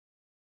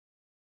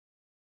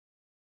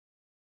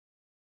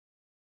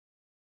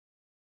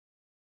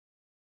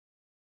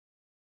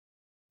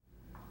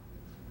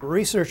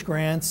Research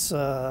grants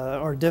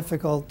are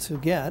difficult to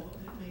get,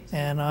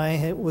 and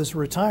I was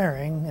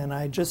retiring, and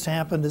I just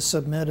happened to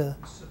submit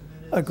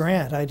a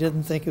grant. I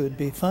didn't think it would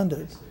be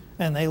funded,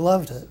 and they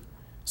loved it.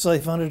 So they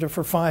funded it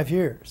for 5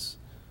 years.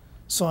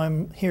 So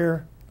I'm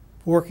here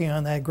working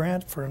on that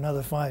grant for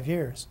another 5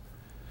 years.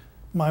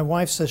 My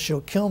wife says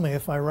she'll kill me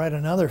if I write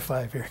another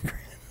 5-year grant.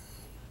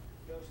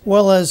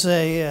 Well, as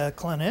a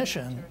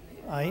clinician,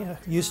 I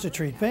used to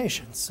treat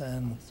patients,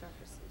 and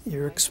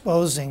you're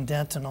exposing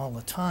Denton all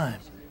the time.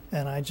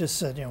 And I just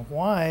said,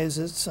 why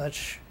is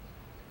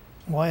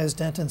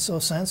Denton so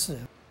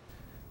sensitive?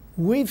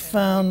 We've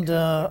found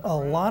a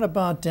lot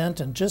about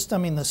Denton,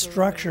 the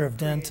structure of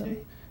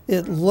Denton.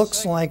 It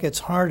looks like it's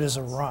hard as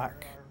a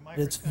rock.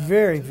 It's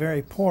very,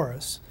 very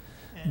porous,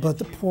 but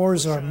the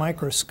pores are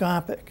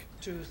microscopic.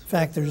 In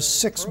fact, there's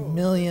 6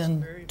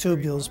 million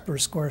tubules per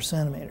square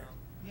centimeter.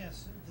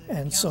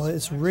 And so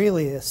it's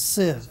really a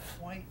sieve,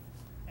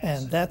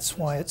 and that's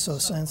why it's so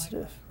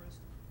sensitive.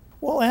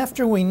 Well,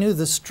 after we knew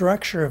the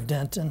structure of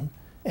Denton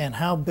and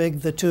how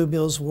big the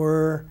tubules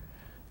were,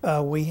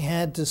 we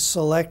had to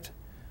select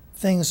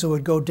things that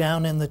would go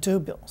down in the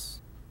tubules.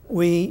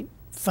 We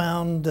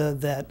found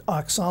that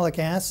oxalic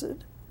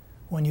acid,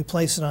 when you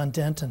place it on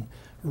Denton,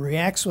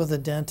 reacts with the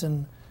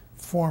Denton,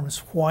 forms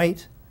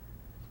white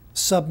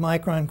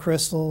submicron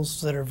crystals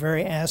that are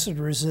very acid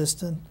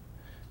resistant,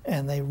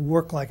 and they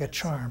work like a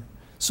charm.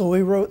 So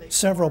we wrote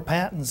several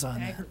patents on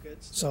that.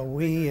 So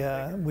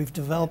we've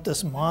developed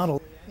this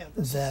model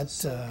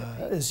that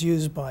is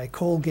used by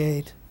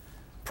Colgate,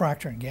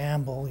 Procter &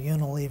 Gamble,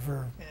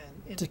 Unilever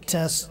to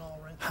test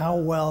how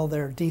well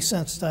their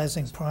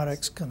desensitizing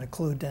products can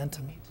occlude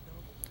Denton.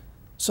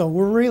 So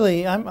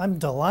I'm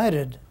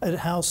delighted at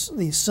how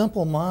these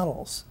simple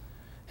models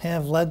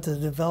have led to the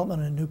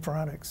development of new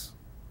products.